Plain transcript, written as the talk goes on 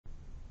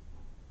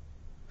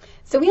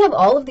So we have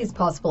all of these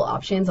possible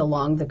options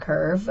along the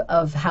curve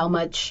of how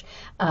much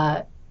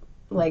to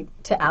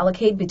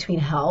allocate between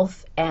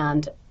health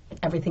and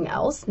everything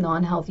else,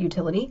 non-health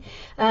utility.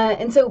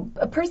 And so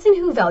a person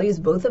who values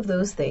both of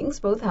those things,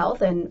 both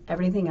health and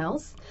everything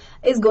else,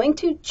 is going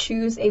to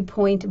choose a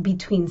point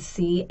between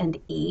C and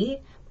E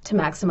to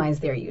maximize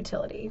their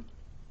utility.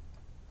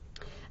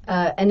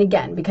 And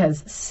again,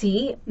 because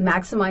C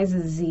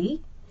maximizes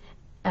Z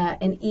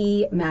and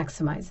E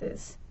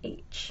maximizes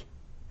H.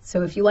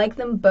 So if you like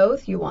them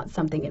both, you want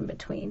something in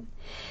between.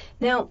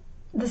 Now,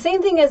 the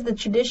same thing as the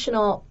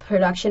traditional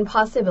production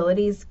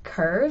possibilities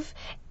curve,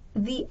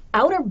 the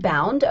outer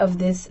bound of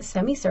this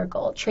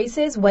semicircle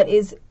traces what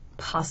is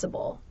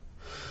possible.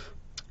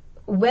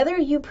 Whether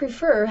you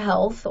prefer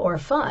health or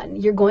fun,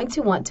 you're going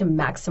to want to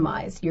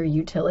maximize your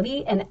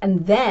utility and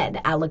then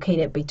allocate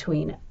it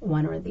between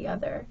one or the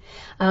other.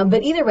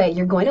 But either way,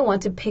 you're going to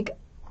want to pick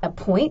a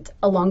point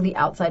along the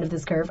outside of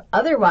this curve.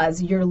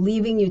 Otherwise, you're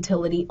leaving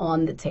utility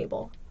on the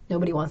table.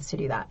 Nobody wants to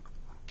do that.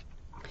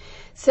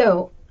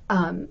 So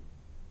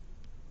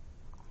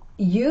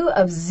U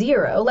of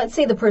 0, let's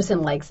say the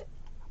person likes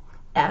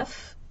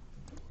F.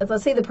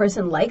 Let's say the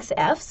person likes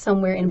F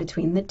somewhere in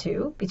between the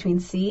two, between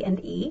C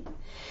and E.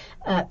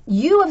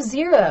 U of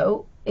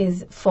 0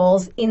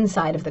 falls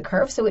inside of the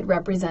curve, so it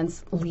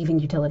represents leaving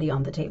utility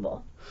on the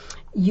table.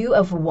 U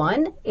of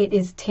 1, it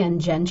is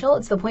tangential.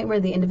 It's the point where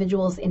the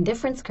individual's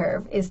indifference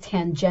curve is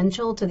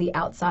tangential to the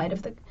outside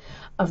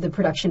of the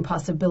production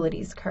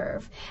possibilities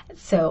curve.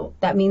 So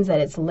that means that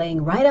it's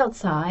laying right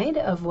outside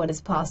of what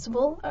is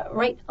possible,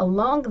 right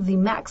along the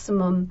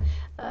maximum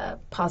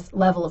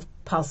level of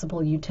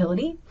possible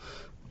utility.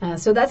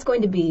 So that's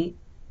going to be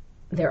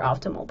their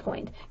optimal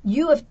point.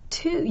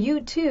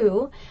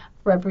 U2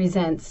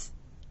 represents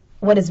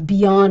what is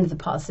beyond the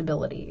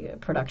possibility,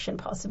 production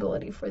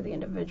possibility for the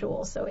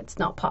individual, so it's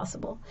not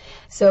possible.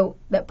 So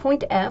that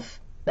point F,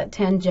 that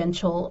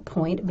tangential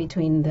point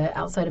between the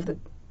outside of the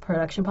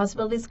production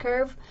possibilities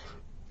curve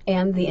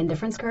and the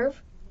indifference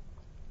curve,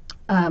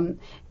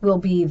 will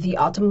be the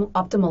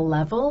optimal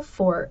level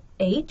for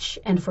H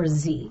and for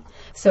Z.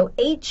 So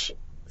H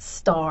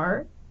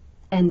star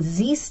and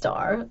Z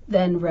star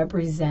then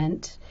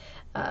represent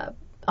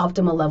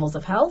optimal levels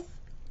of health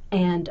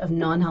and of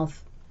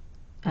non-health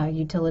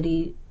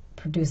utility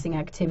producing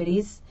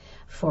activities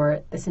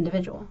for this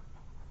individual.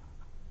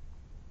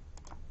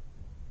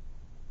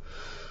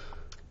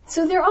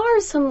 So there are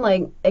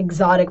some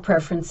exotic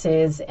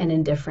preferences and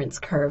indifference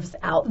curves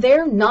out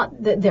there.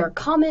 Not that they're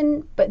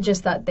common, but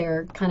just that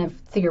they're kind of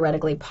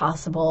theoretically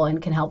possible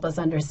and can help us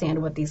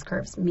understand what these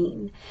curves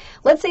mean.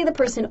 Let's say the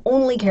person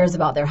only cares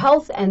about their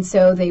health, and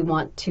so they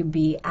want to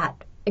be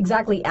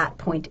exactly at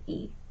point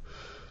E.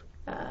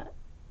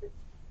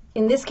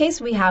 In this case,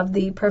 we have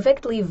the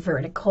perfectly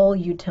vertical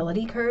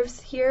utility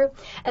curves here,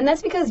 and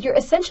that's because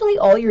essentially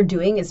all you're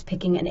doing is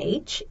picking an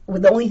H.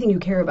 The only thing you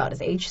care about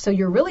is H, so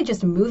you're really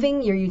just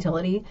moving your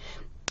utility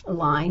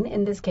line,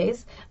 in this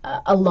case,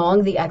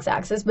 along the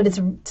x-axis, but it's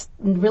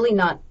really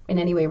not in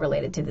any way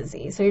related to the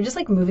z. So you're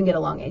just moving it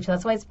along H.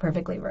 That's why it's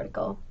perfectly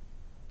vertical.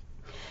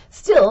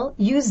 Still,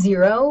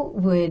 U0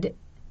 would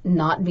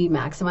not be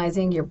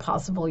maximizing your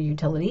possible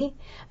utility.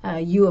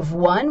 U of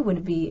 1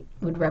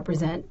 would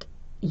represent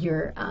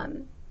your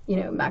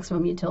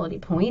maximum utility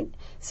point.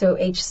 So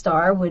H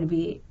star would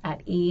be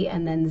at E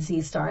and then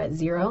Z star at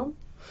 0.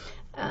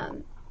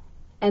 And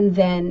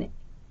then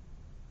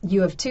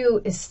U of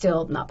 2 is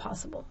still not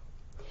possible.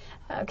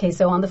 Okay,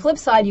 so on the flip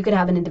side, you could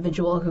have an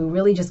individual who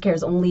really just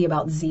cares only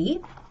about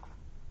Z.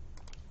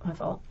 My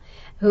fault.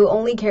 Who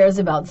only cares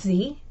about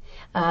Z.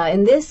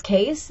 In this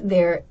case,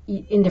 their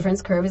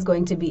indifference curve is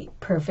going to be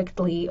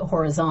perfectly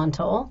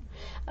horizontal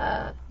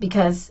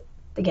because,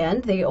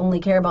 again, they only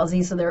care about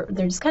Z, so they're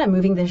just kind of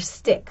moving their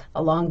stick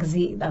along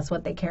Z. That's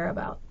what they care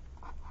about.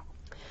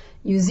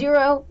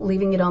 U0,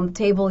 leaving it on the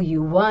table.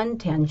 U1,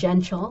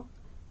 tangential.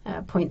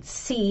 Point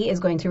C is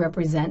going to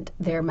represent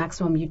their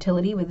maximum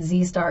utility with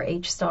Z star,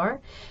 H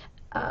star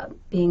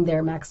being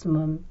their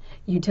maximum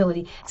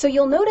utility. So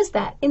you'll notice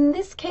that in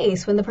this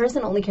case, when the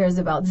person only cares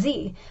about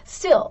Z,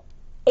 still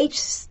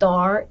H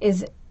star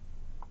is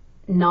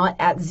not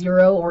at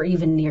 0 or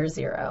even near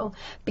 0.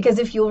 Because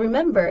if you'll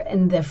remember,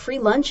 in the free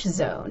lunch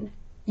zone,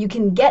 you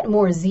can get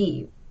more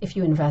Z if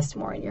you invest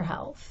more in your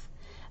health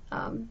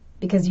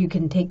because you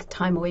can take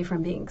time away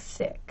from being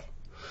sick.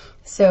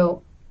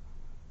 So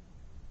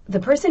the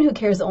person who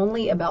cares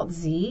only about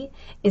Z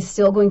is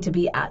still going to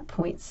be at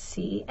point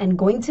C and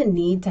going to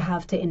need to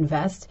have to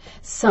invest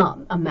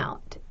some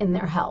amount in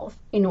their health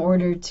in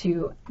order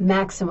to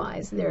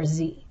maximize their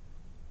Z.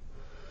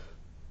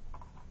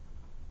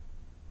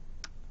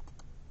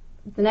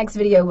 The next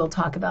video we'll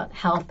talk about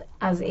health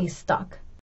as a stock